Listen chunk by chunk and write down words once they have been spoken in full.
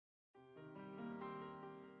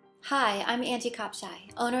Hi, I'm Angie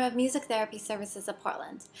Kopshai, owner of Music Therapy Services of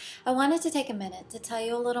Portland. I wanted to take a minute to tell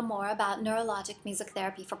you a little more about neurologic music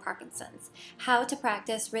therapy for Parkinson's, how to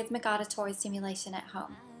practice rhythmic auditory stimulation at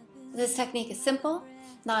home. This technique is simple,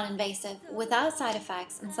 non-invasive, without side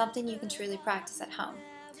effects, and something you can truly practice at home.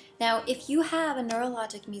 Now, if you have a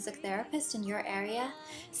neurologic music therapist in your area,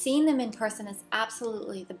 seeing them in person is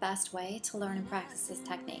absolutely the best way to learn and practice this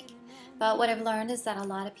technique. But what I've learned is that a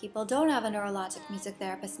lot of people don't have a neurologic music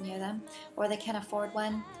therapist near them, or they can't afford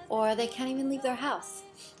one, or they can't even leave their house.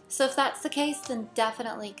 So if that's the case, then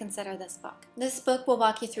definitely consider this book. This book will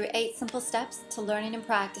walk you through 8 simple steps to learning and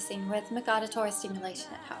practicing rhythmic auditory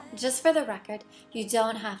stimulation at home. Just for the record, you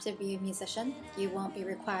don't have to be a musician. You won't be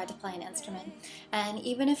required to play an instrument. And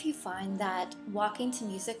even if you find that walking to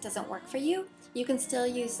music doesn't work for you, you can still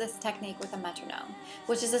use this technique with a metronome,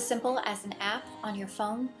 which is as simple as an app on your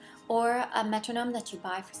phone or a metronome that you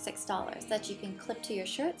buy for $6 that you can clip to your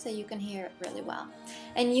shirt so you can hear it really well.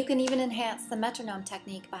 And you can even enhance the metronome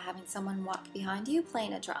technique by having someone walk behind you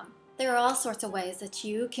playing a drum. There are all sorts of ways that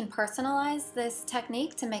you can personalize this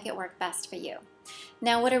technique to make it work best for you.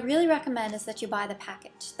 Now, what I really recommend is that you buy the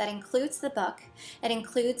package. That includes the book. It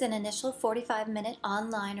includes an initial 45-minute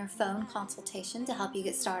online or phone consultation to help you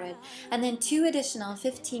get started, and then 2 additional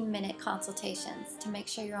 15-minute consultations to make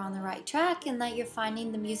sure you're on the right track and that you're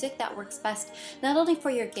finding the music that works best not only for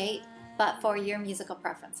your gait, but for your musical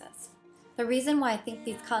preferences. The reason why I think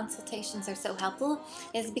these consultations are so helpful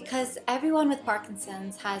is because everyone with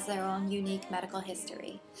Parkinson's has their own unique medical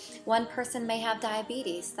history. One person may have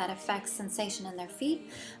diabetes that affects sensation in their feet.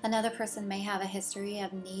 Another person may have a history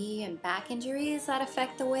of knee and back injuries that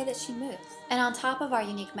affect the way that she moves. And on top of our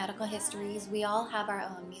unique medical histories, we all have our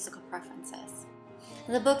own musical preferences.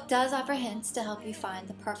 The book does offer hints to help you find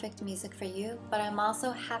the perfect music for you, but I'm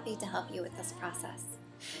also happy to help you with this process.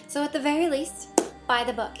 So at the very least, buy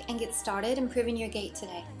the book and get started improving your gait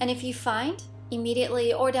today. And if you find,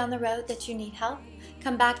 immediately or down the road, that you need help,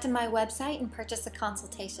 come back to my website and purchase a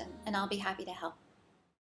consultation, and I'll be happy to help.